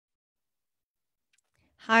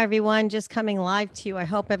Hi, everyone. Just coming live to you. I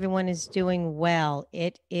hope everyone is doing well.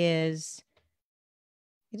 It is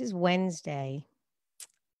Wednesday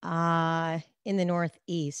in the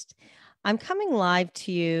Northeast. I'm coming live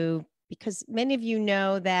to you because many of you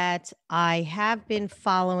know that I have been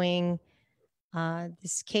following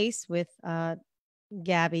this case with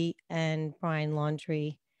Gabby and Brian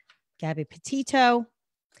Laundrie, Gabby Petito.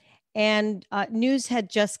 And news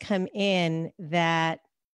had just come in that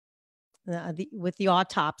with the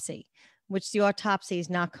autopsy, which the autopsy is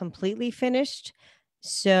not completely finished.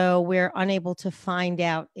 So we're unable to find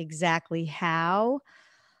out exactly how.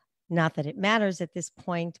 Not that it matters at this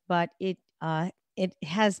point, but it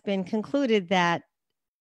has been concluded that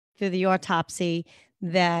through the autopsy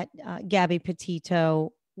that Gabby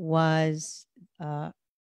Petito was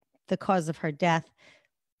the cause of her death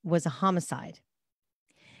was a homicide.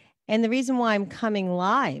 And the reason why I'm coming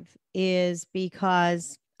live is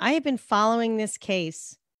because I have been following this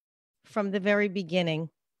case from the very beginning.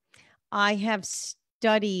 I have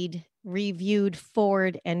studied, reviewed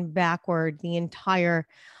forward and backward the entire,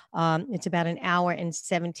 it's about an hour and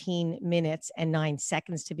 17 minutes and 9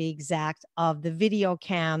 seconds to be exact, of the video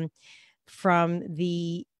cam from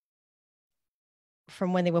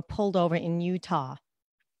when they were pulled over in Utah.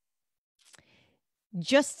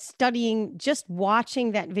 Just studying, just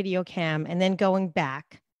watching that video cam and then going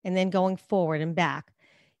back and then going forward and back.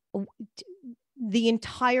 The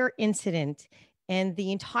entire incident and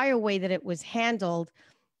the entire way that it was handled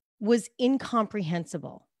was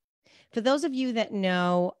incomprehensible. For those of you that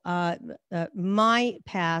know my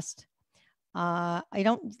past, I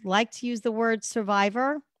don't like to use the word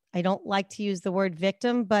survivor. I don't like to use the word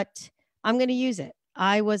victim, but I'm going to use it.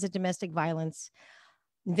 I was a domestic violence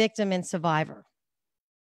victim and survivor.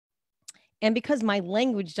 And because my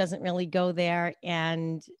language doesn't really go there,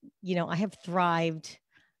 and, I have thrived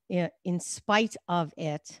in spite of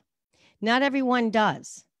it. Not everyone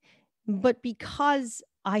does, but because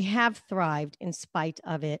I have thrived in spite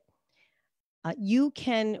of it, you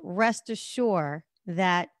can rest assured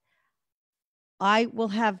that I will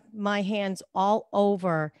have my hands all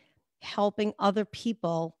over helping other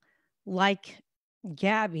people like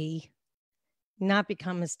Gabby not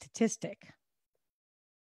become a statistic.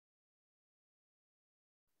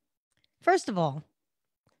 First of all,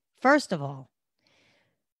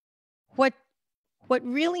 what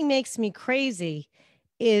really makes me crazy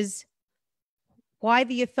is why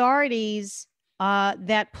the authorities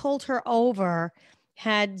that pulled her over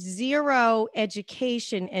had zero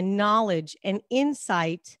education and knowledge and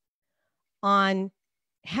insight on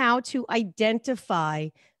how to identify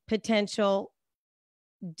potential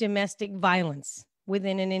domestic violence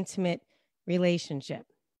within an intimate relationship.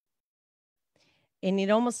 And it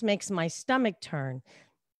almost makes my stomach turn.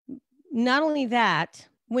 Not only that,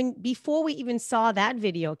 before we even saw that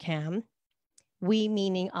video cam, we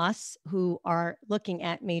meaning us who are looking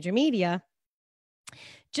at major media,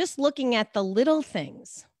 just looking at the little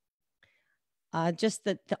things, just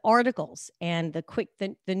the articles and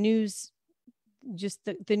the news, just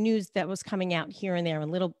the news that was coming out here and there and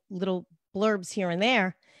little blurbs here and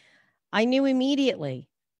there, I knew immediately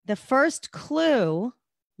the first clue,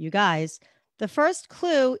 you guys, the first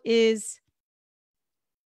clue is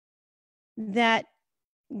that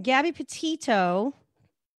Gabby Petito,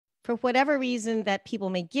 for whatever reason that people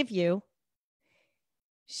may give you,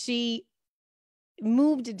 she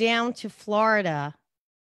moved down to Florida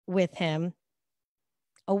with him,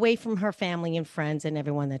 away from her family and friends and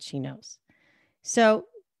everyone that she knows. So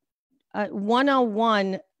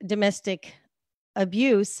 101 domestic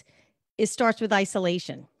abuse, it starts with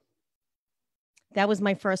isolation. That was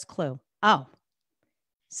my first clue. Oh,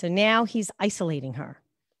 so now he's isolating her.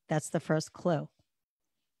 That's the first clue,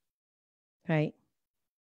 right?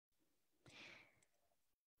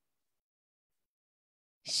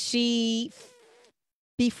 She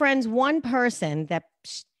befriends one person that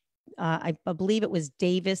I believe it was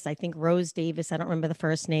Davis, I think Rose Davis, I don't remember the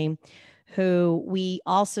first name, who we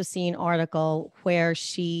also see an article where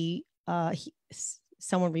someone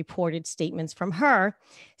reported statements from her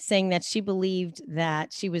saying that she believed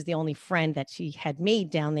that she was the only friend that she had made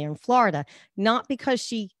down there in Florida, not because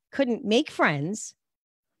she couldn't make friends,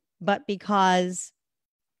 but because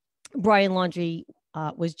Brian Laundrie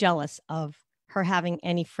was jealous of her having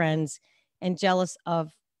any friends and jealous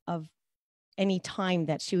of any time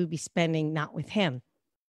that she would be spending not with him.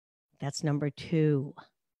 That's number 2,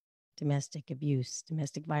 domestic abuse,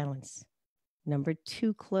 domestic violence. Number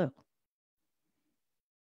 2 clue.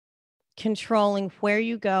 Controlling where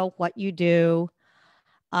you go, what you do.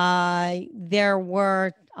 There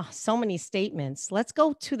were so many statements. Let's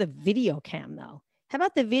go to the video cam, though. How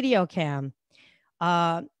about the video cam?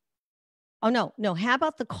 Oh, no, no. How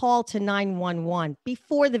about the call to 911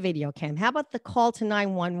 before the video cam? How about the call to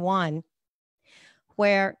 911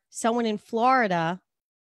 where someone in Florida,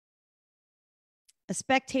 a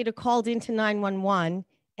spectator called into 911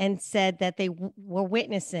 and said that they were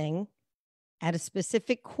witnessing at a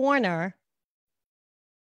specific corner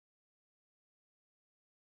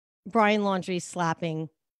Brian Laundrie slapping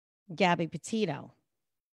Gabby Petito.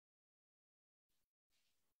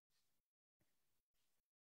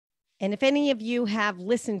 And if any of you have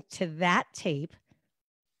listened to that tape,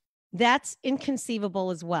 that's inconceivable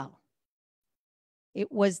as well.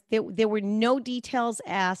 It was there were no details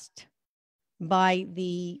asked by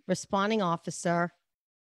the responding officer.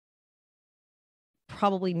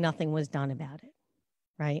 Probably nothing was done about it,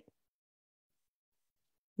 right?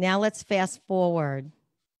 Now let's fast forward.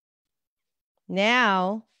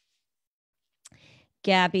 Now,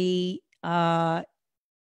 Gabby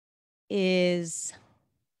is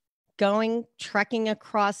trekking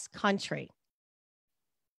across country.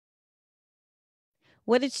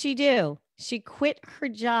 What did she do? She quit her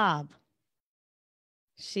job.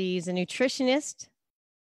 She's a nutritionist.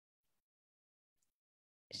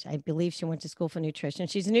 I believe she went to school for nutrition.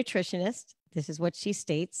 She's a nutritionist. This is what she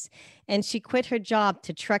states. And she quit her job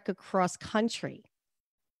to trek across country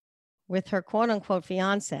with her quote unquote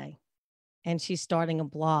fiance. And she's starting a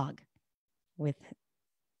blog with.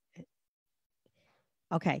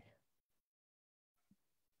 Okay.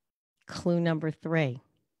 Clue number 3.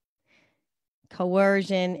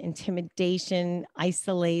 Coercion, intimidation,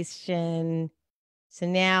 isolation. So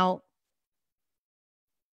now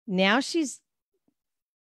she's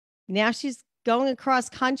going across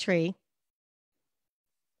country,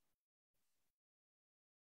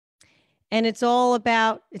 and it's all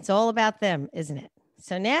about them, isn't it?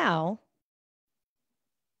 So now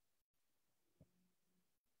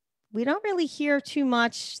we don't really hear too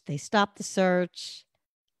much. They stop the search.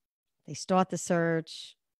 They start the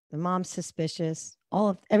search. The mom's suspicious.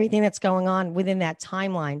 Everything that's going on within that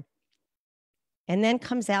timeline. And then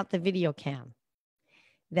comes out the video cam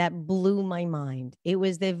that blew my mind. It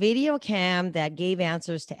was the video cam that gave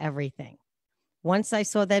answers to everything. Once I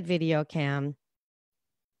saw that video cam,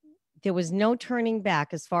 there was no turning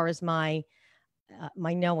back as far as my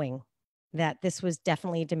knowing that this was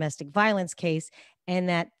definitely a domestic violence case, and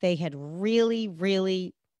that they had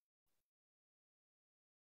really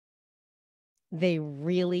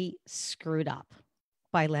screwed up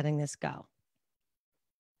by letting this go.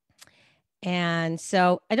 And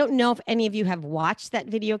so I don't know if any of you have watched that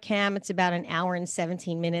video cam. It's about 1 hour and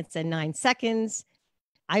 17 minutes and 9 seconds.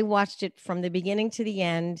 I watched it from the beginning to the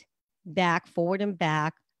end, back, forward and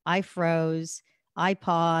back. I froze. I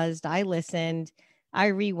paused. I listened. I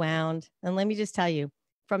rewound. And let me just tell you,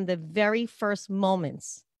 from the very first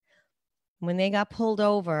moments when they got pulled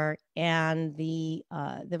over and the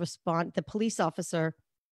police officer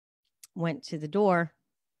went to the door,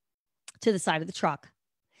 to the side of the truck,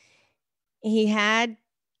 he had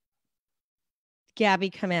Gabby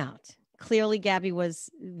come out. Clearly, Gabby was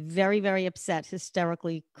very upset,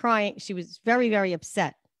 hysterically crying. She was very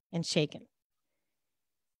upset and shaken.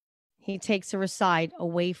 He takes her aside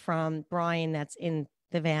away from Brian that's in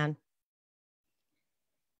the van.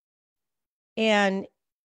 And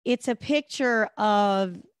it's a picture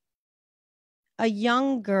of a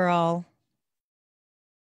young girl,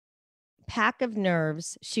 pack of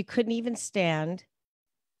nerves. She couldn't even stand.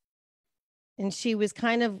 And she was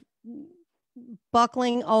kind of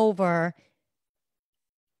buckling over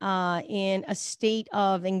in a state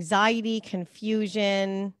of anxiety,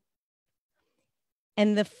 confusion.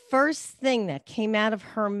 And the first thing that came out of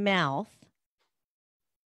her mouth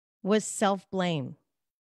was self-blame.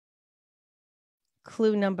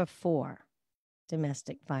 Clue number 4,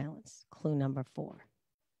 domestic violence. Clue number 4.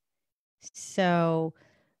 So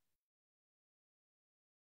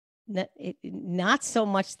not so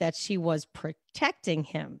much that she was protecting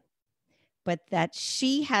him, but that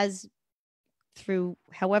she has, through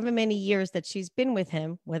however many years that she's been with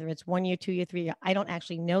him, whether it's 1 year, 2 year, 3 year, I don't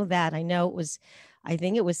actually know that. I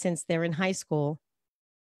think it was since they're in high school.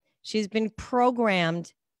 She's been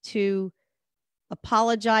programmed to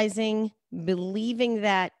apologizing, believing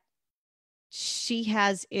that she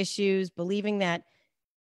has issues, believing that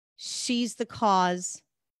she's the cause.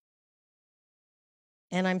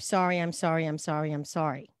 And I'm sorry.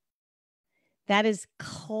 That is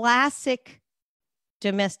classic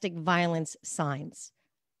domestic violence signs.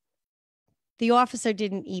 The officer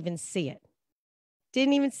didn't even see it.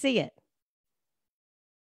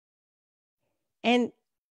 And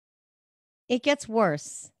it gets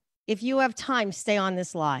worse. If you have time, stay on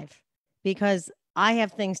this live, because I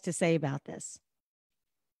have things to say about this.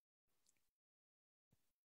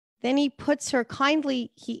 Then he puts her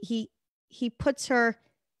kindly, he puts her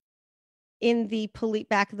in the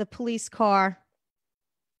back of the police car,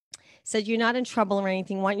 said, "You're not in trouble or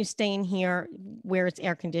anything. Why don't you stay in here where it's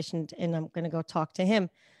air conditioned, and I'm going to go talk to him."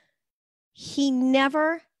 He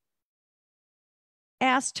never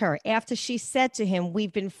asked her after she said to him,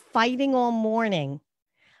 "We've been fighting all morning.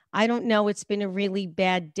 I don't know. It's been a really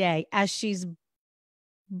bad day." As she's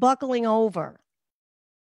buckling over,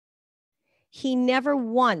 he never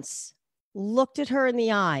once looked at her in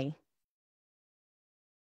the eye,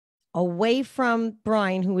 away from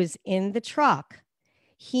Brian, who was in the truck.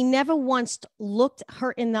 He never once looked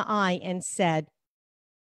her in the eye and said,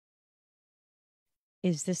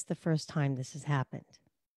 "Is this the first time this has happened?"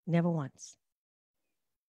 Never once.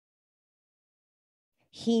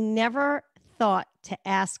 He never thought to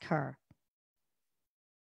ask her,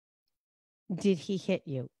 "Did he hit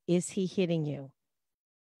you? Is he hitting you?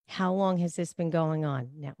 How long has this been going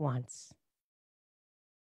on?" Not once.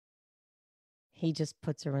 He just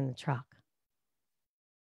puts her in the truck.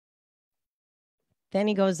 Then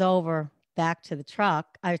he goes over back to the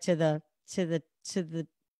truck, or to the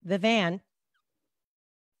van,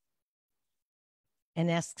 and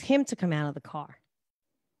asks him to come out of the car.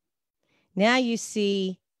 Now you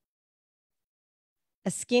see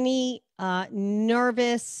a skinny,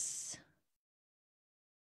 nervous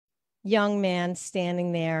young man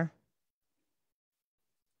standing there.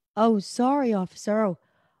 "Oh, sorry, officer.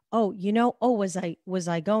 Oh, was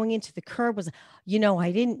I going into the curb?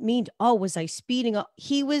 I didn't mean to. Oh, was I speeding up?"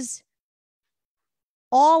 He was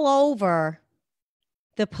all over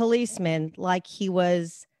the policeman like he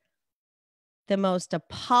was the most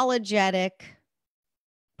apologetic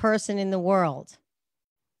person in the world.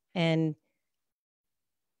 And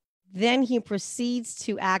then he proceeds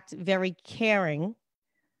to act very caring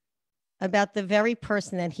about the very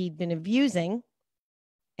person that he'd been abusing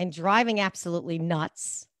and driving absolutely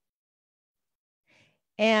nuts.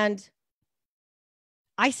 And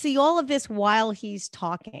I see all of this while he's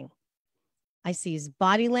talking. I see his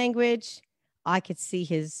body language. I could see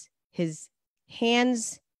his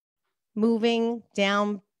hands moving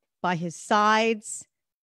down by his sides.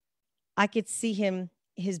 I could see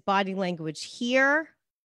his body language here.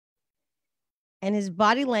 And his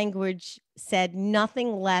body language said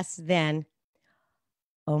nothing less than,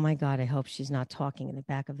 "Oh my God, I hope she's not talking in the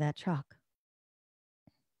back of that truck."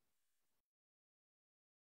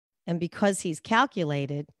 And because he's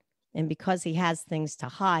calculated, and because he has things to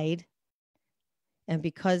hide, and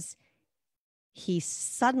because he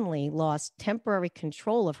suddenly lost temporary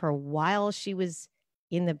control of her while she was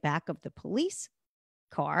in the back of the police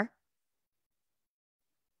car,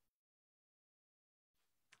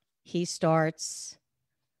 he starts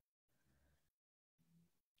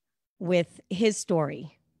with his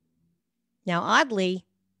story. Now, oddly,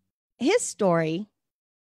 his story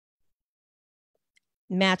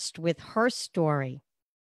matched with her story.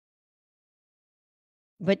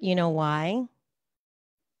 But you know why?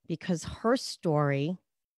 Because her story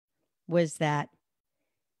was that,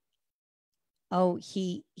 "Oh,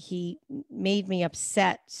 he made me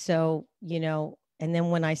upset. So, and then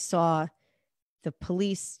when I saw the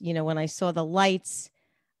police, when I saw the lights,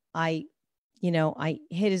 I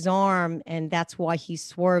hit his arm, and that's why he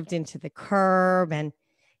swerved into the curb." And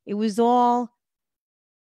it was all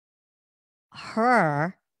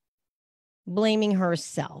her blaming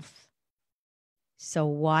herself. So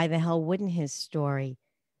why the hell wouldn't his story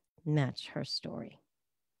match her story?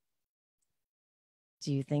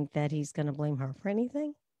 Do you think that he's going to blame her for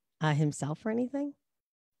anything? Himself for anything?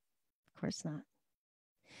 Of course not.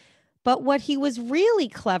 But what he was really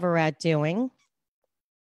clever at doing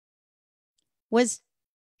was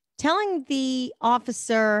telling the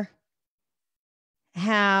officer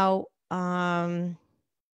how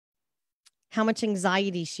much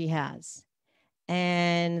anxiety she has,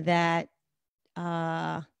 and that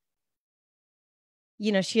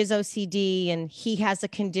she has OCD, and he has a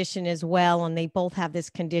condition as well, and they both have this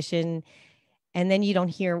condition. And then you don't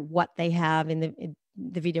hear what they have in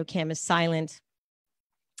the video cam is silent.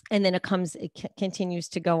 And then it continues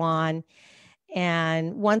to go on.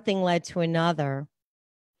 And one thing led to another.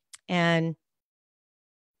 And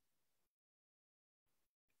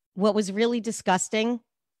what was really disgusting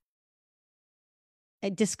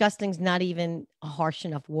is not even a harsh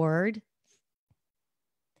enough word,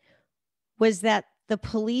 was that the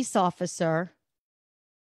police officer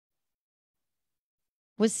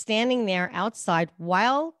was standing there outside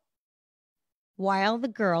while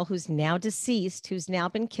the girl, who's now deceased, who's now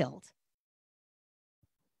been killed,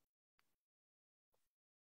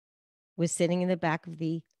 was sitting in the back of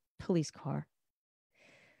the police car.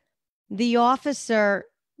 The officer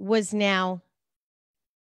was now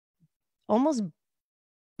almost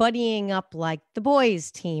buddying up like the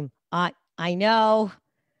boys team. I know.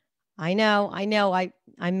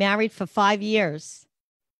 I'm married for 5 years.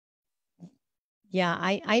 Yeah,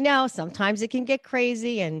 I know. Sometimes it can get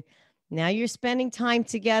crazy, and now you're spending time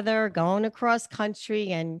together, going across country,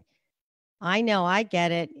 and I know, I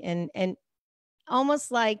get it. And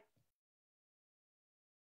almost like,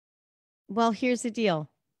 well, here's the deal.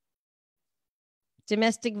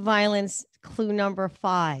 Domestic violence clue number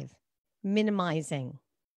 5, minimizing.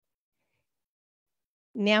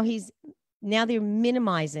 Now they're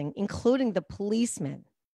minimizing, including the policeman,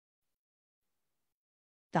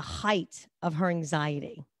 the height of her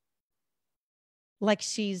anxiety. Like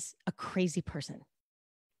she's a crazy person.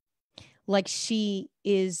 Like she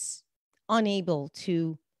is unable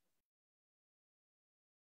to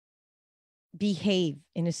behave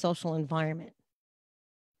in a social environment.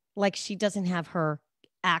 Like she doesn't have her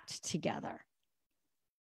act together.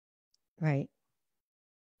 Right?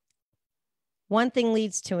 One thing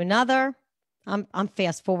leads to another. I'm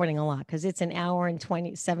fast forwarding a lot because it's an hour and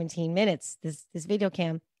 17 minutes, this video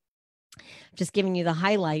cam. Just giving you the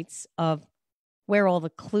highlights of where all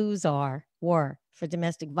the clues were for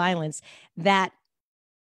domestic violence. That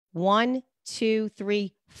 1, 2,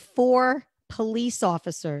 3, 4 police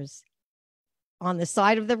officers on the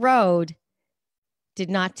side of the road did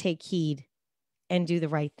not take heed and do the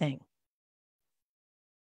right thing.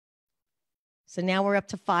 So now we're up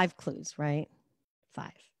to 5 clues, right?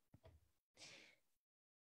 5.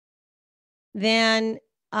 Then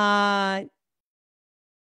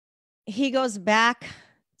he goes back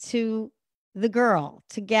to the girl,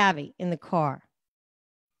 to Gabby, in the car.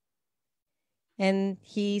 And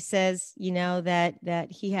he says, you know,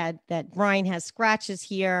 that Brian has scratches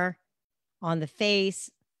here on the face.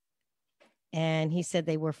 And he said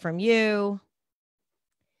they were from you.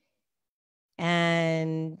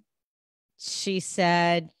 And she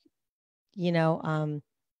said,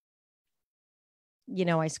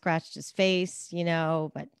 I scratched his face,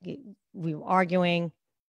 but we were arguing.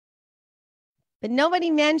 But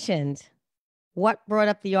nobody mentioned what brought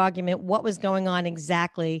up the argument, what was going on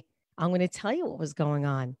exactly. I'm going to tell you what was going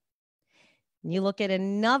on. And you look at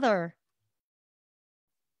another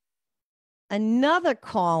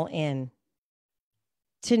call in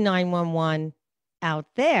to 911 out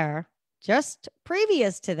there, just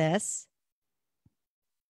previous to this,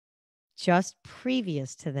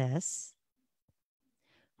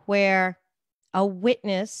 where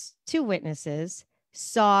two witnesses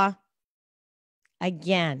saw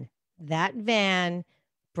again that van,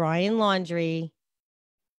 Brian Laundrie,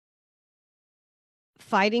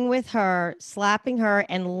 fighting with her, slapping her,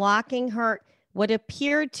 and locking her, what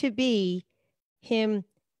appeared to be him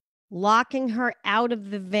locking her out of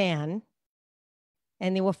the van,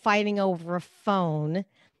 and they were fighting over a phone,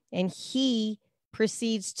 and he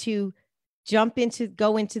proceeds to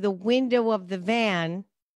go into the window of the van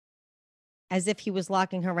as if he was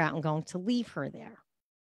locking her out and going to leave her there.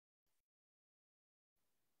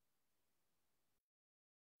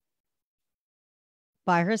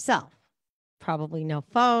 By herself. Probably no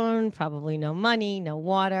phone, probably no money, no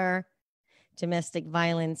water. Domestic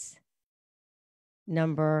violence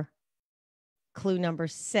clue number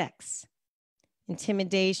 6.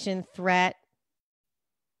 Intimidation, threat,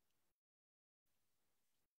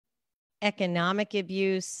 economic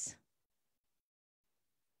abuse,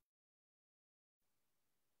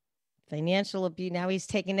 financial abuse. Now he's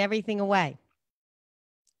taken everything away,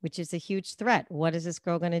 which is a huge threat. What is this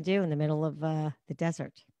girl going to do in the middle of the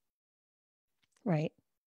desert? Right.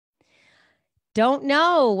 Don't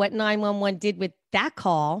know what 911 did with that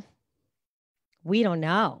call. We don't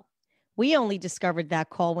know. We only discovered that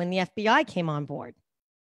call when the FBI came on board.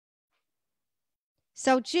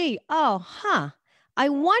 So, I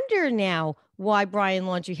wonder now why Brian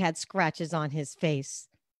Laundrie had scratches on his face,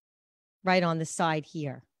 right on the side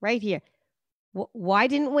here, right here. Why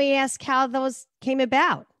didn't we ask how those came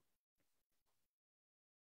about?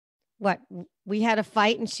 What, we had a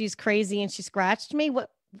fight and she's crazy and she scratched me?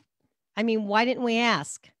 Why didn't we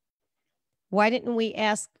ask? Why didn't we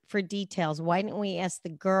ask for details? Why didn't we ask the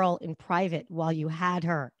girl in private while you had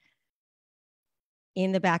her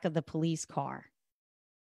in the back of the police car?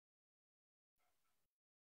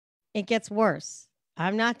 It gets worse.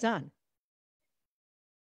 I'm not done.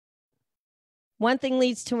 One thing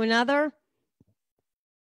leads to another,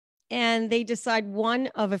 and they decide one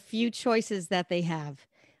of a few choices that they have.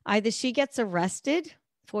 Either she gets arrested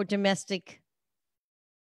for domestic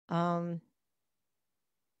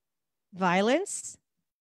violence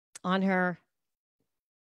on her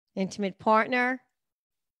intimate partner,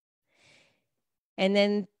 And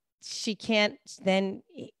then she can't, then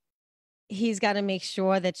he's got to make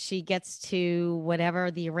sure that she gets to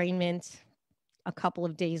whatever the arraignment a couple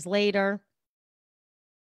of days later.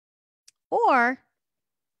 Or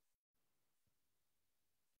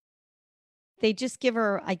they just give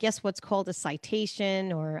her, I guess, what's called a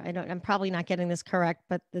citation, or I'm probably not getting this correct,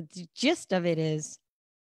 but the gist of it is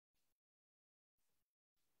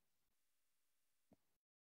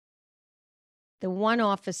the one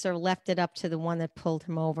officer left it up to the one that pulled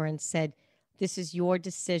him over and said, this is your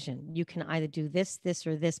decision. You can either do this, this,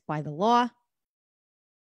 or this by the law.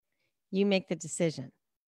 You make the decision.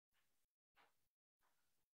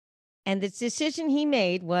 And the decision he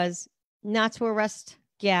made was not to arrest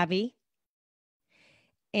Gabby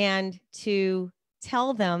and to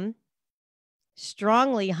tell them,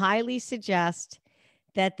 strongly, highly suggest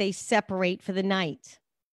that they separate for the night.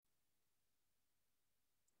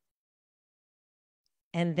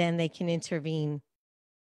 And then they can intervene,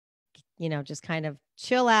 just kind of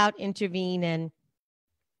chill out, intervene,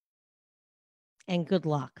 and good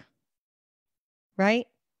luck. Right?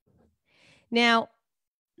 Now,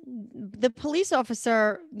 the police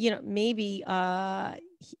officer, maybe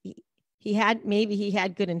he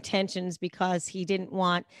had good intentions because he didn't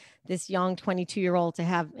want this young 22-year-old to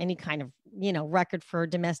have any kind of, record for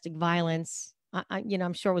domestic violence.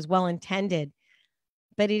 I'm sure it was well intended,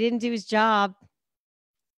 but he didn't do his job.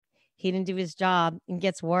 He didn't do his job, and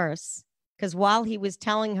gets worse because while he was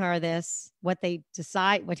telling her this, what he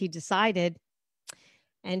decided,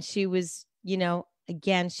 and she was,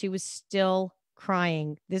 again, she was still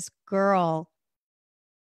crying. This girl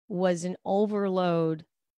was an overload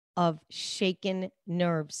of shaken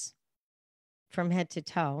nerves from head to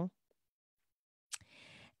toe.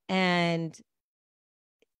 And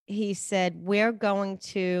he said, we're going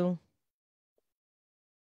to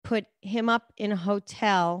put him up in a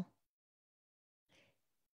hotel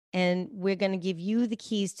and we're going to give you the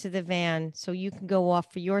keys to the van so you can go off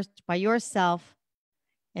by yourself.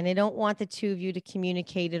 And I don't want the two of you to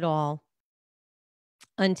communicate at all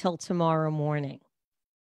until tomorrow morning.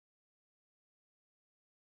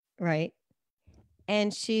 Right.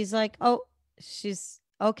 And she's like, oh, she's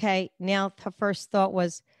okay. Now her first thought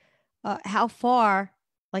was, how far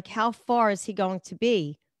is he going to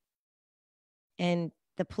be? And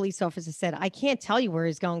the police officer said, I can't tell you where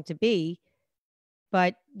he's going to be,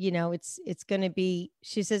 but it's going to be,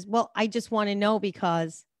 she says, well, I just want to know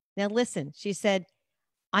because now listen, she said,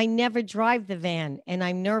 I never drive the van and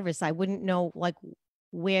I'm nervous. I wouldn't know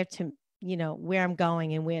where to, where I'm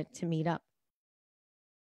going and where to meet up.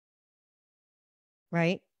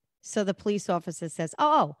 Right. So the police officer says,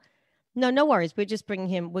 oh, no worries. We're just bringing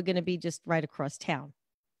him. We're going to be just right across town.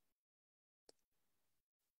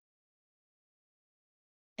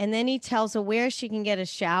 And then he tells her where she can get a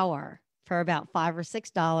shower for about $5 or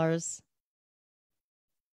 $6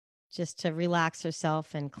 just to relax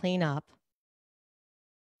herself and clean up,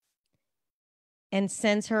 and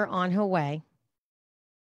sends her on her way.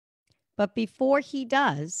 But before he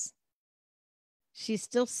does, she's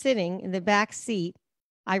still sitting in the back seat.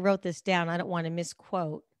 I wrote this down. I don't want to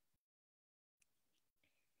misquote.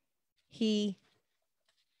 The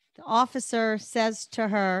officer says to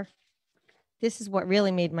her, this is what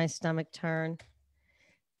really made my stomach turn.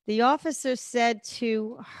 The officer said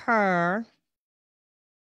to her,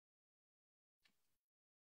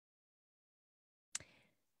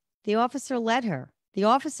 the officer led her. The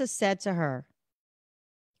officer said to her,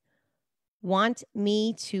 want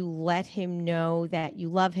me to let him know that you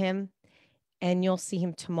love him and you'll see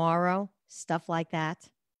him tomorrow? Stuff like that.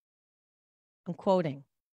 I'm quoting.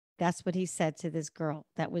 That's what he said to this girl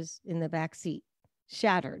that was in the back seat,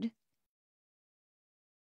 shattered.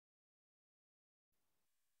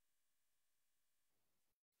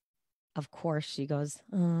 Of course, she goes,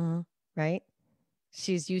 right?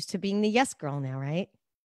 She's used to being the yes girl now, right?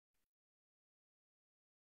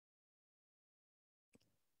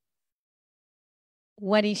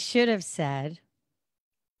 What he should have said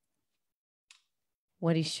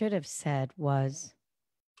was,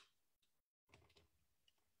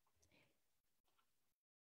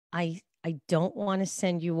 I don't want to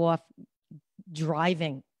send you off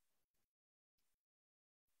driving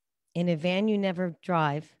in a van you never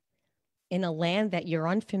drive, in a land that you're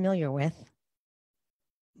unfamiliar with,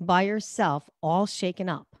 by yourself, all shaken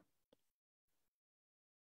up.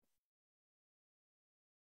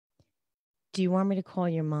 Do you want me to call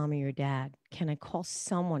your mom or your dad? Can I call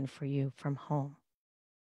someone for you from home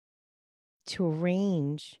to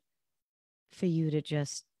arrange for you to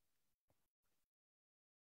just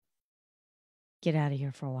get out of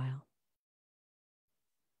here for a while?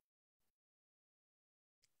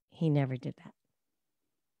 He never did that.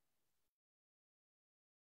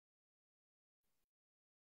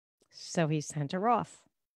 So he sent her off.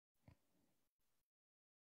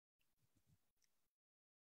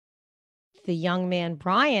 The young man,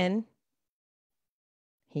 Brian,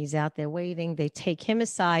 he's out there waiting. They take him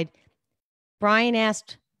aside. Brian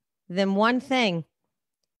asked them one thing.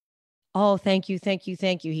 Oh, thank you, thank you,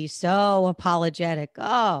 thank you. He's so apologetic.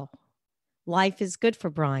 Oh, life is good for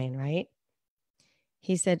Brian, right?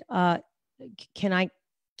 He said, can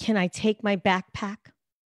I take my backpack?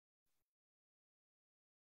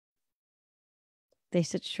 They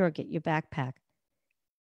said, sure, get your backpack.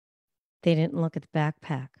 They didn't look at the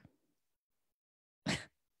backpack.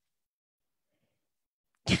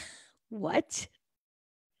 What?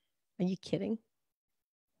 Are you kidding?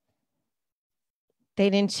 They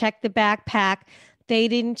didn't check the backpack. They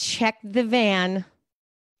didn't check the van.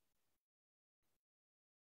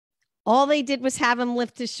 All they did was have him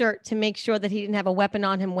lift his shirt to make sure that he didn't have a weapon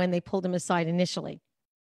on him when they pulled him aside initially.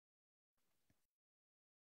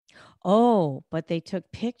 Oh, but they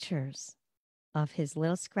took pictures of his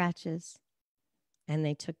little scratches, and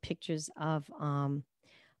they took pictures of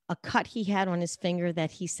a cut he had on his finger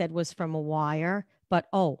that he said was from a wire. But,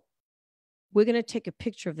 oh, we're going to take a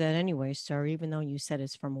picture of that anyway, sir, even though you said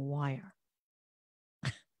it's from a wire.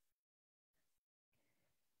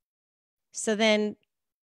 So then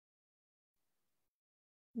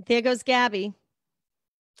there goes Gabby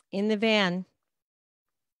in the van,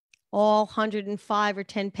 all 105 or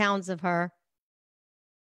 10 pounds of her,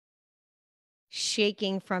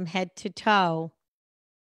 shaking from head to toe.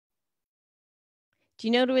 Do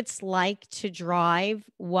you know what it's like to drive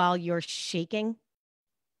while you're shaking?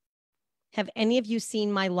 Have any of you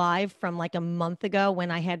seen my live from like a month ago when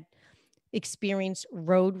I had experienced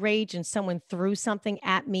road rage and someone threw something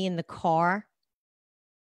at me in the car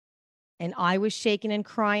and I was shaking and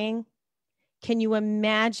crying? Can you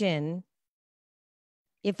imagine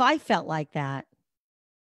if I felt like that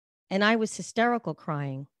and I was hysterical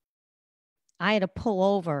crying? I had to pull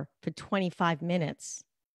over for 25 minutes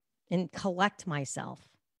and collect myself.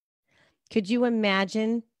 Could you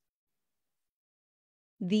imagine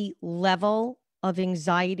the level of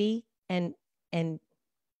anxiety and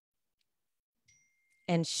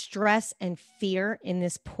stress and fear in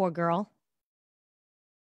this poor girl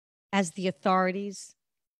as the authorities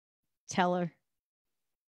tell her,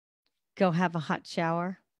 go have a hot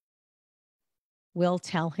shower? We'll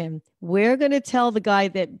tell him, we're going to tell the guy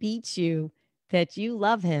that beats you that you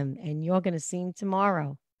love him and you're going to see him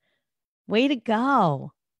tomorrow. Way to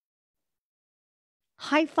go.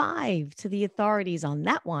 High five to the authorities on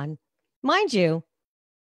that one. Mind you,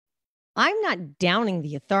 I'm not downing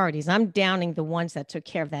the authorities. I'm downing the ones that took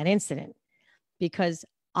care of that incident because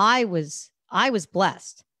I was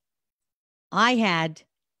blessed. I had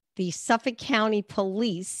the Suffolk County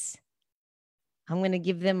Police. I'm going to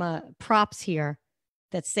give them a props here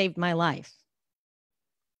that saved my life.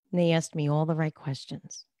 And they asked me all the right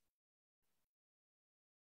questions.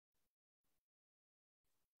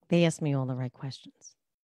 They asked me all the right questions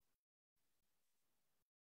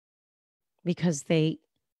because they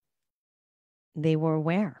were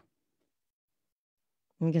aware,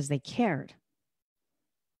 because they cared.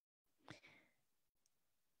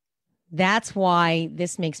 That's why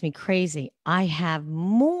this makes me crazy. I have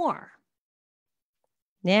more.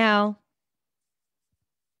 Now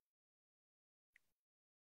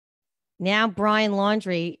Brian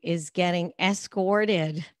Laundrie is getting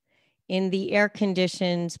escorted in the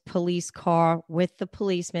air-conditioned police car with the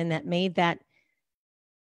policeman that made that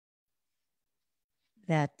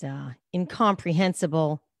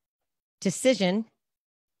incomprehensible decision.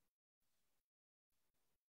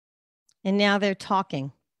 And now they're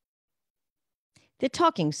talking. They're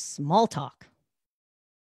talking small talk.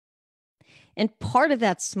 And part of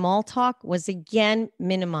that small talk was, again,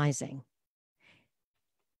 minimizing.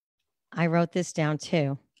 I wrote this down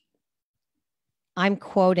too. I'm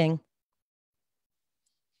quoting.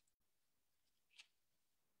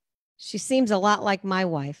 She seems a lot like my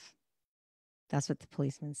wife. That's what the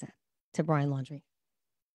policeman said to Brian Laundrie.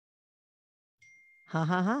 Ha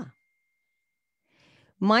ha ha.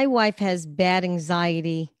 My wife has bad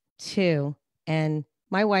anxiety too. And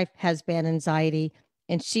my wife has bad anxiety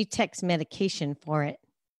and she takes medication for it.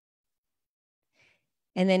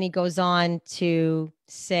 And then he goes on to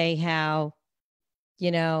say how,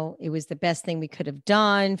 you know, it was the best thing we could have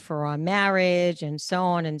done for our marriage and so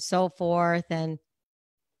on and so forth. And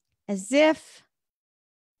as if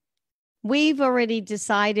we've already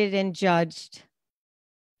decided and judged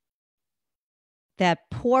that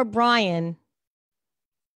poor Brian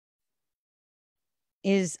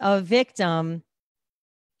is a victim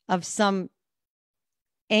of some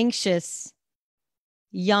anxious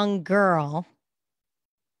young girl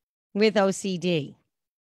with OCD.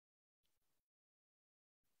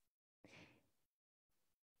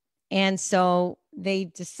 And so they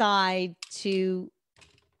decide to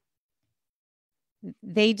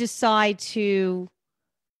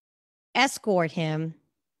escort him.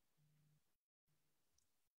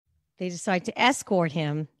 They decide to escort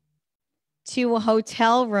him to a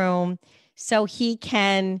hotel room so he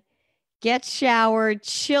can get showered,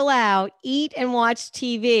 chill out, eat, and watch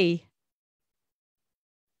TV.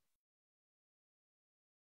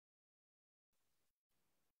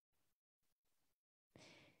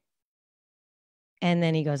 And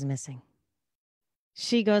then he goes missing.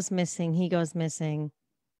 She goes missing. He goes missing.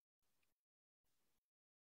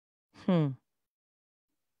 Do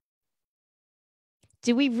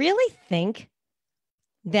we really think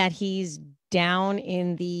that he's down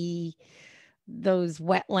in those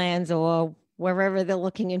wetlands or wherever they're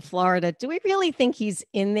looking in Florida? Do we really think he's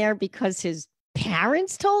in there because his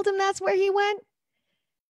parents told him that's where he went?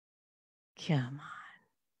 Come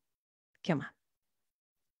on.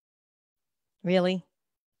 Really?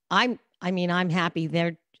 I'm happy.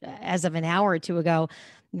 They're, as of an hour or two ago,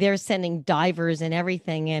 they're sending divers and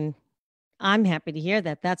everything, and I'm happy to hear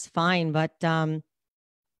that. That's fine, but and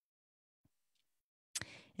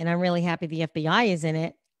I'm really happy the FBI is in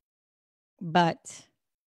it. But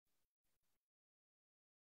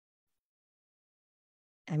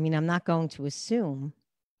I'm not going to assume,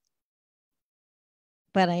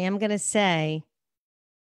 but I am going to say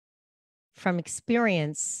from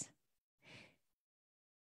experience,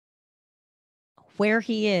 where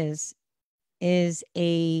he is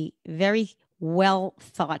a very well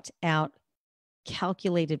thought out,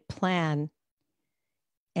 calculated plan,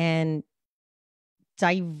 and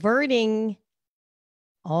diverting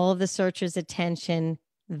all of the searchers' attention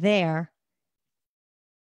there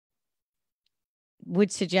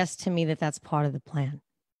would suggest to me that that's part of the plan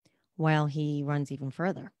while he runs even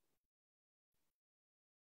further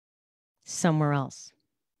somewhere else.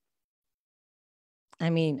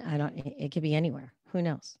 It could be anywhere. Who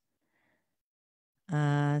knows?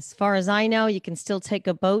 As far as I know, you can still take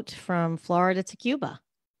a boat from Florida to Cuba.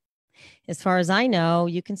 As far as I know,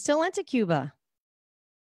 you can still enter Cuba.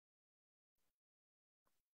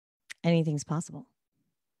 Anything's possible.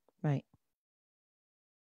 Right.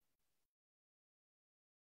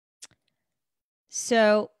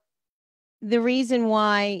 So the reason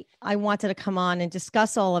why I wanted to come on and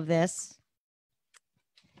discuss all of this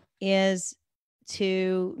is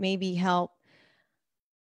to maybe help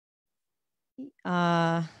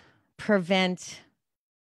prevent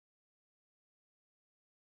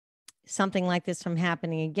something like this from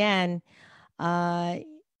happening again.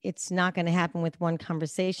 It's not going to happen with one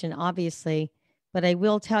conversation, obviously, but I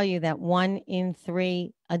will tell you that 1 in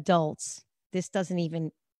 3 adults, this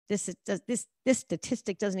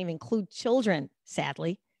statistic doesn't even include children,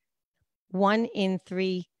 sadly. 1 in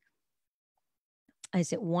 3,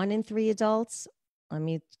 is it 1 in 3 adults? Let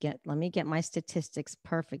me get my statistics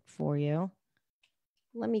perfect for you.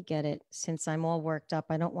 Let me get it, since I'm all worked up.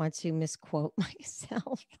 I don't want to misquote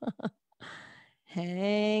myself.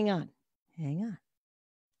 Hang on.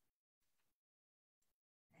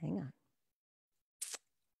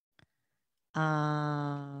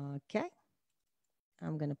 Okay.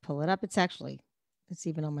 I'm going to pull it up. It's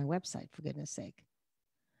even on my website, for goodness sake.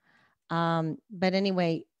 But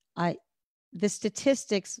anyway, the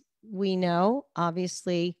statistics, we know,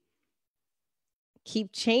 obviously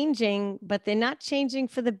keep changing, but they're not changing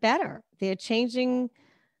for the better. They're changing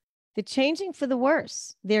for the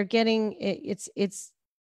worse. They're getting,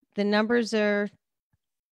 the numbers are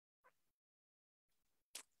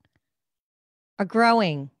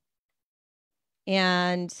growing.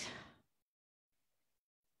 And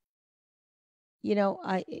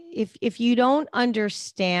if you don't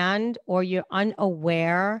understand, or you're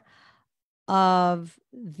unaware of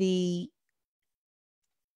the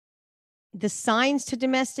signs to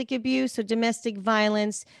domestic abuse or domestic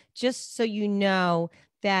violence, just so you know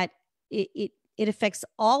that it affects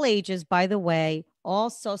all ages, by the way, all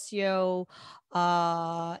socio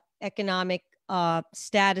economic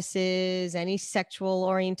statuses, any sexual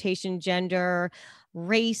orientation, gender,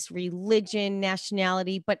 race, religion,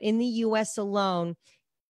 nationality. But in the US alone,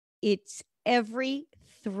 it's every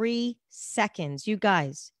 3 seconds. You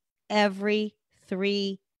guys, every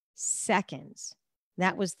 3 seconds.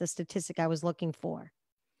 That was the statistic I was looking for.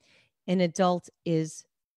 An adult is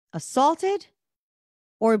assaulted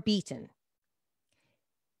or beaten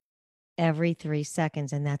every 3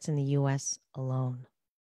 seconds, and that's in the US alone.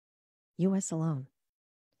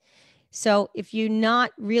 So if you're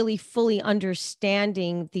not really fully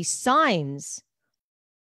understanding the signs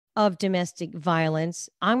of domestic violence.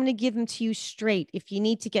 I'm going to give them to you straight. If you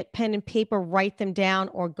need to get pen and paper, write them down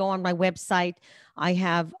or go on my website. I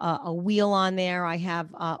have a wheel on there. I have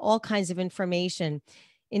all kinds of information: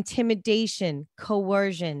 intimidation,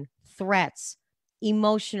 coercion, threats,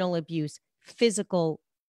 emotional abuse, physical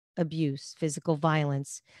abuse, physical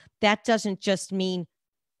violence. That doesn't just mean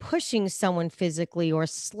pushing someone physically or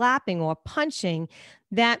slapping or punching.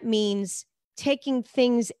 That means taking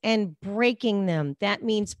things and breaking them. That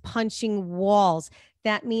means punching walls.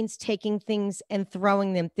 That means taking things and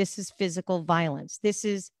throwing them. This is physical violence. This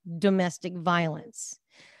is domestic violence.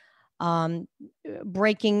 Um,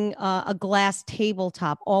 Breaking a glass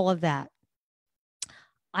tabletop, all of that.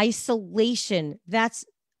 Isolation.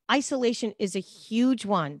 Isolation is a huge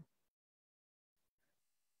one.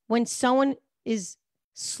 When someone is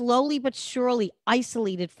slowly but surely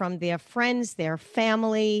isolated from their friends, their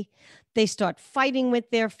family, they start fighting with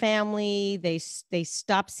their family, they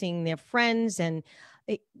stop seeing their friends, and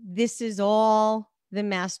this is all the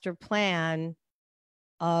master plan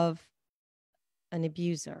of an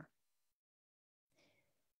abuser.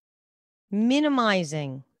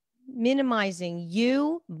 Minimizing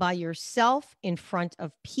you by yourself, in front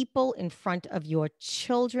of people, in front of your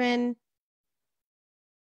children,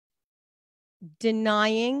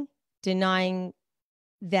 denying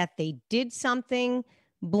that they did something,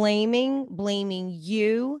 blaming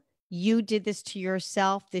you. You did this to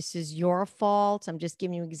yourself. This is your fault. I'm just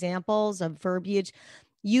giving you examples of verbiage.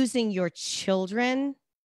 Using your children,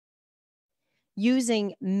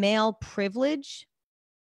 using male privilege,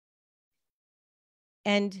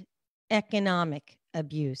 and economic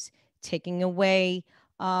abuse, taking away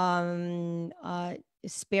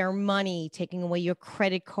spare money, taking away your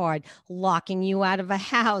credit card, locking you out of a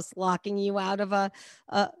house, locking you out of a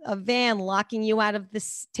van, locking you out of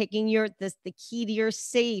this, taking the key to your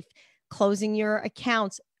safe, closing your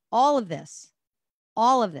accounts. All of this,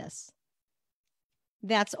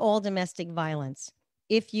 that's all domestic violence.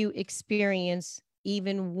 If you experience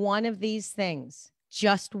even one of these things,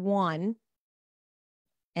 just one,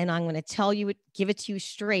 and I'm going to tell you it, give it to you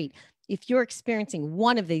straight. If you're experiencing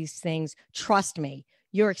one of these things, trust me,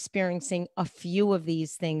 you're experiencing a few of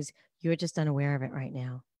these things. You're just unaware of it right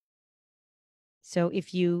now. So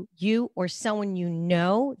if you or someone you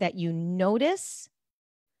know that you notice,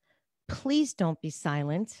 please don't be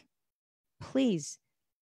silent. Please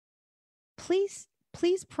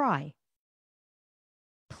pry.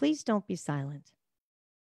 Please don't be silent.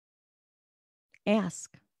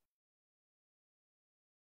 Ask.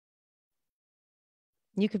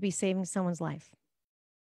 You could be saving someone's life.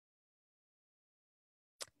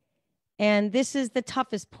 And this is the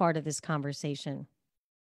toughest part of this conversation.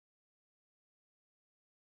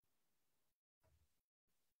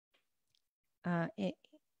 And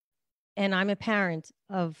I'm a parent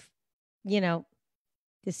of, the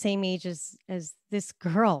same age as this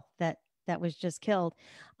girl that was just killed.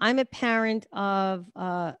 I'm a parent of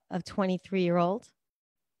 23-year-old.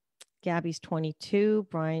 Gabby's 22.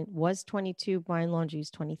 Brian was 22. Brian Laundrie's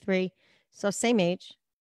 23. So same age.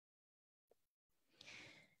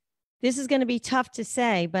 This is going to be tough to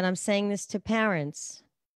say, but I'm saying this to parents.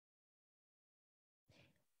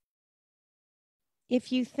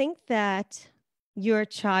 If you think that your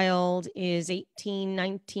child is 18,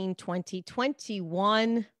 19, 20,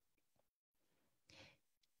 21,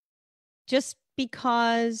 just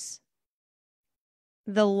because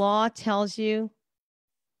the law tells you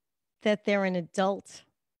that they're an adult,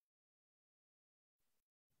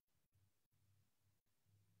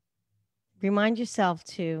 remind yourself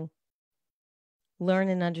to learn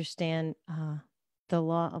and understand the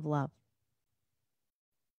law of love.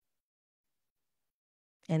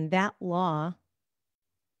 And that law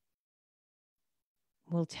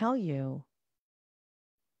will tell you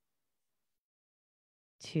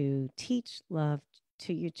to teach love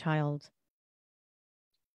to your child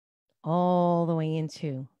all the way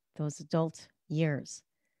into those adult years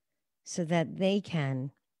so that they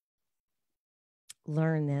can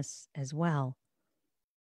learn this as well.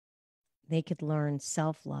 They could learn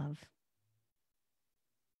self-love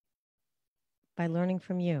by learning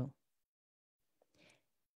from you.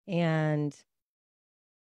 And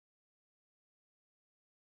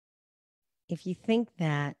if you think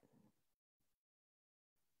that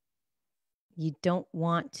you don't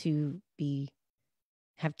want to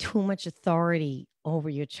have too much authority over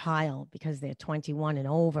your child because they're 21 and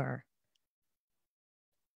over,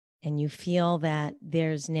 and you feel that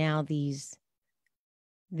there's now these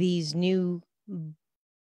new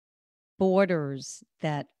borders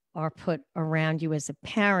that are put around you as a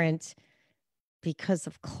parent because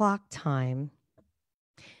of clock time,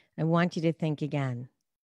 I want you to think again.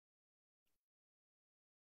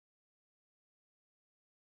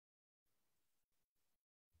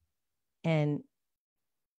 And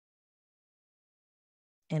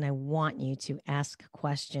I want you to ask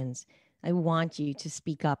questions. I want you to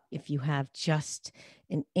speak up if you have just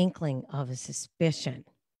an inkling of a suspicion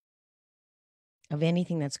of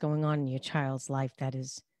anything that's going on in your child's life that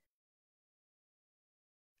is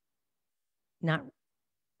not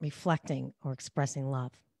reflecting or expressing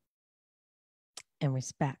love and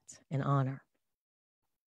respect and honor.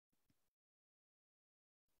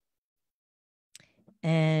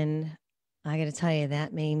 And I got to tell you,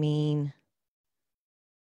 that may mean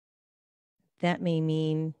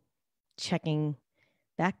checking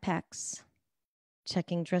backpacks,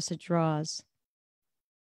 checking dresser drawers,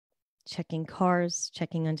 checking cars,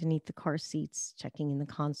 checking underneath the car seats, checking in the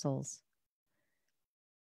consoles.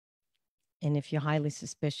 And if you're highly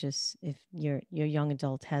suspicious, if your young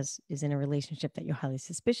adult is in a relationship that you're highly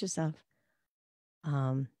suspicious of,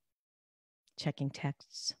 checking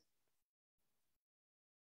texts.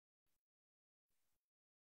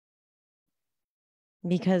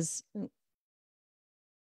 Because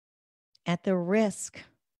at the risk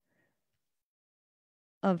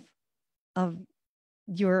of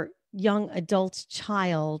your young adult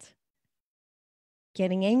child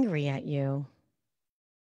getting angry at you,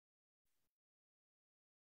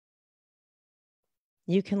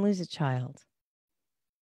 you can lose a child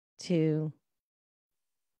to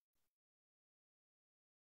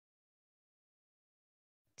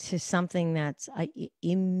something that's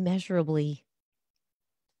immeasurably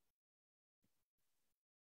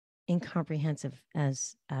incomprehensive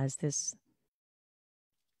as this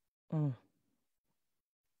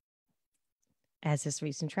as this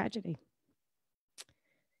recent tragedy.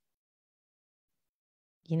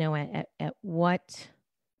 You know, at what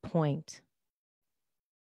point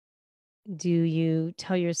do you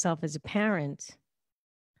tell yourself as a parent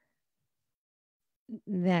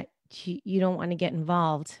that you don't want to get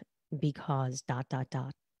involved because ...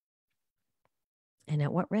 And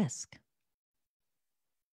at what risk?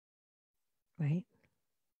 Right?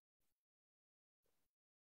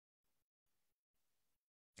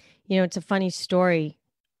 You know, it's a funny story.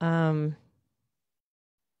 I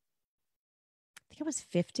think I was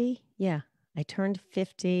 50. Yeah, I turned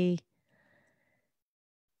 50.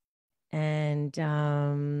 And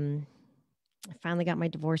I finally got my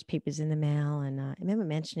divorce papers in the mail. And I remember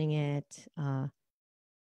mentioning it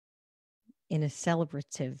in a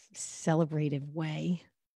celebrative way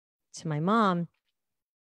to my mom.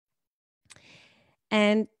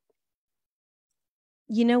 And,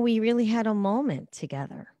 you know, we really had a moment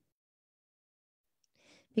together.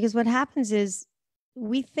 Because what happens is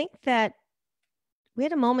we think that we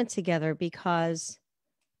had a moment together because,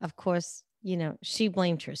 of course, you know, she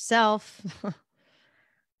blamed herself.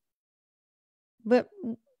 But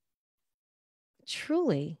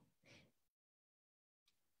truly,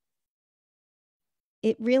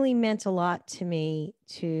 it really meant a lot to me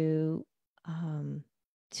to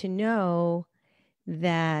know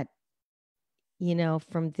that, you know,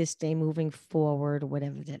 from this day moving forward,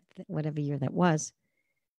 whatever year that was,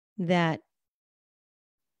 that,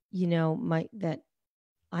 you know, that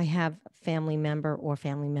I have a family member or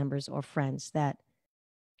family members or friends that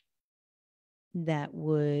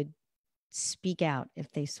would speak out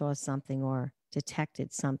if they saw something or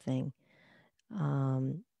detected something,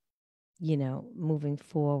 you know, moving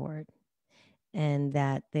forward, and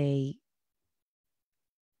that they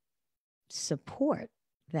support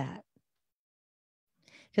that.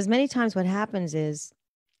 Because many times what happens is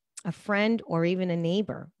a friend or even a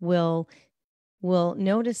neighbor will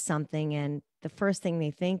notice something, and the first thing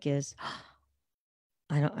they think is,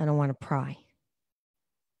 I don't want to pry.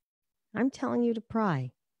 I'm telling you to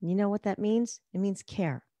pry. You know what that means? It means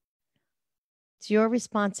care. It's your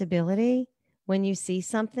responsibility when you see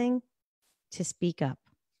something to speak up.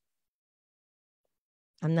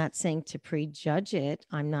 I'm not saying to prejudge it.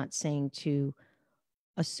 I'm not saying to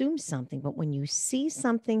assume something, but when you see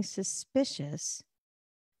something suspicious,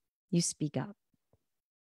 you speak up.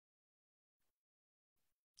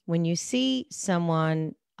 When you see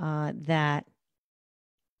someone that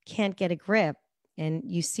can't get a grip, and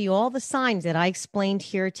you see all the signs that I explained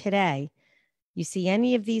here today, you see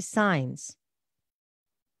any of these signs,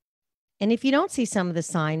 and if you don't see some of the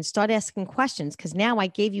signs, start asking questions, because now I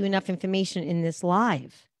gave you enough information in this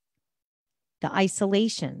live. The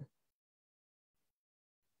isolation.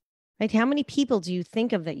 Right? How many people do you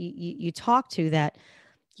think of that you talk to that,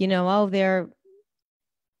 you know, oh, they're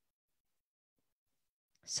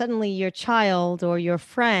suddenly your child or your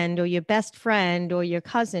friend or your best friend or your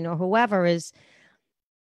cousin or whoever is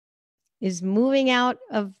moving out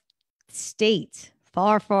of state,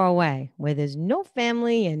 far, far away, where there's no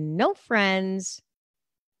family and no friends.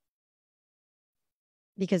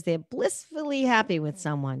 because they're blissfully happy with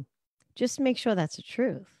someone. Just make sure that's the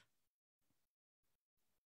truth.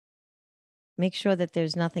 Make sure that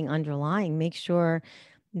there's nothing underlying. Make sure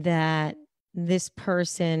that this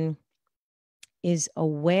person is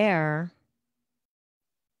aware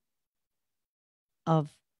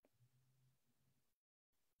of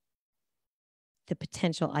the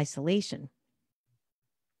potential isolation.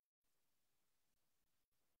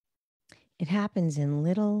 It happens in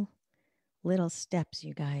little steps,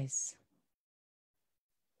 you guys.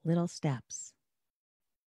 Little steps.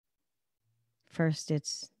 First,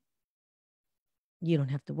 it's you don't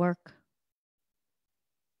have to work.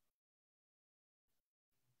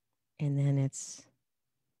 And then it's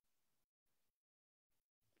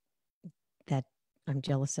that I'm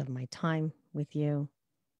jealous of my time with you.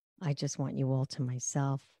 I just want you all to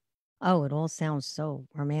myself. Oh, it all sounds so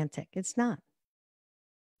romantic. It's not.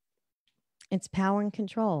 It's power and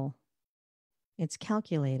control. It's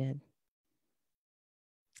calculated.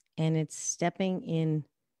 And it's stepping in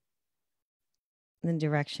the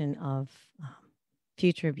direction of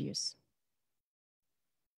future abuse.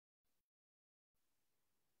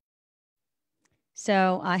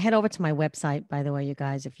 So head over to my website, by the way, you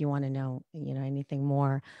guys, if you want to know, anything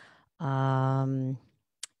more,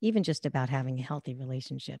 even just about having a healthy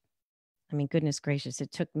relationship. I mean, goodness gracious,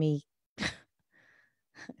 it took me a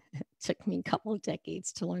couple of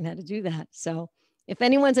decades to learn how to do that. So if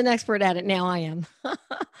anyone's an expert at it now, I am.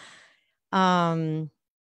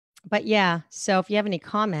 But yeah, so if you have any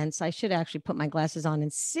comments, I should actually put my glasses on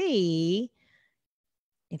and see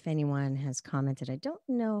if anyone has commented. I don't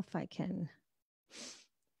know if I can.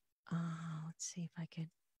 Let's see if I could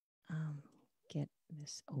get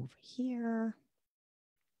this over here.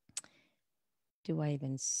 Do I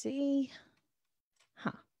even see?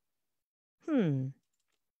 Huh.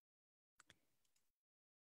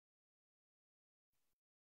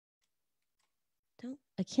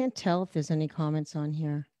 I can't tell if there's any comments on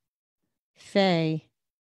here. Faye.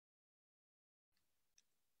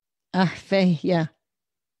 Faye, yeah.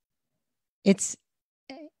 It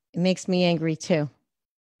makes me angry too.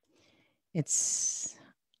 It's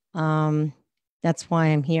that's why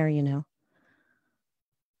I'm here,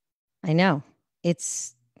 I know.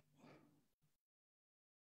 It's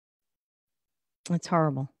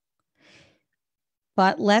horrible.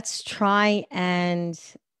 But let's try and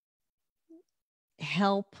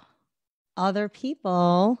help other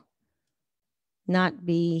people not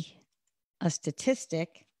be a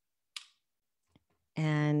statistic.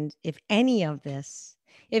 And if any of this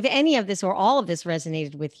or all of this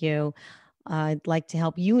resonated with you, I'd like to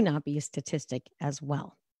help you not be a statistic as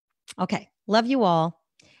well. Okay. Love you all.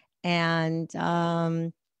 And,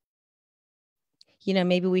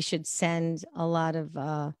 maybe we should send a lot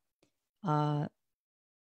of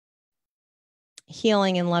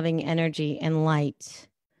healing and loving energy and light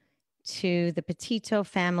to the Petito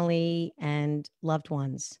family and loved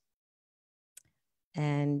ones.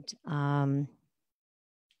 And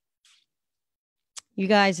you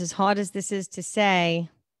guys, as hard as this is to say,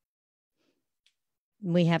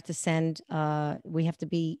 we have to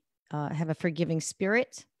have a forgiving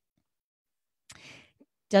spirit.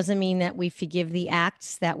 Doesn't mean that we forgive the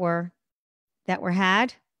acts that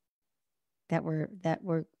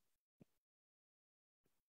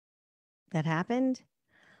happened,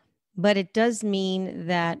 but it does mean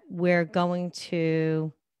that we're going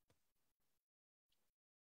to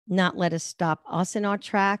not let us stop us in our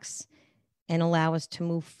tracks and allow us to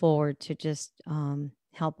move forward to just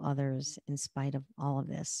help others in spite of all of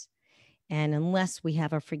this. And unless we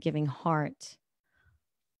have a forgiving heart,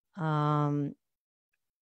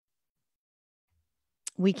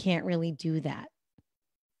 we can't really do that.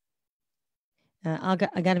 I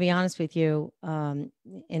got to be honest with you. And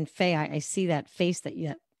Faye, I see that face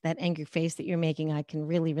that angry face that you're making. I can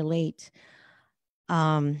really relate.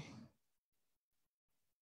 I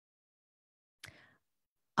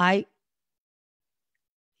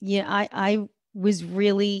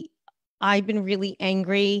I've been really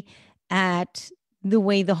angry at the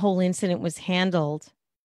way the whole incident was handled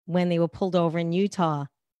when they were pulled over in Utah.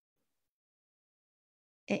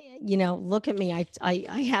 Look at me.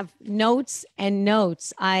 I have notes and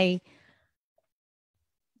notes. But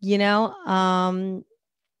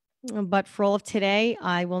for all of today,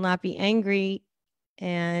 I will not be angry,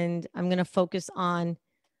 and I'm going to focus on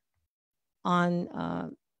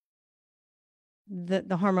the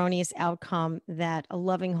harmonious outcome that a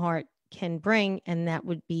loving heart can bring, and that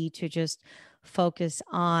would be to just focus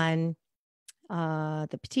on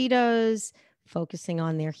the Petitos, focusing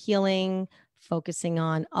on their healing, focusing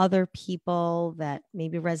on other people that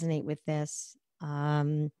maybe resonate with this,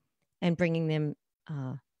 and bringing them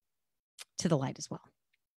to the light as well.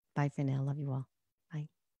 Bye for now. Love you all.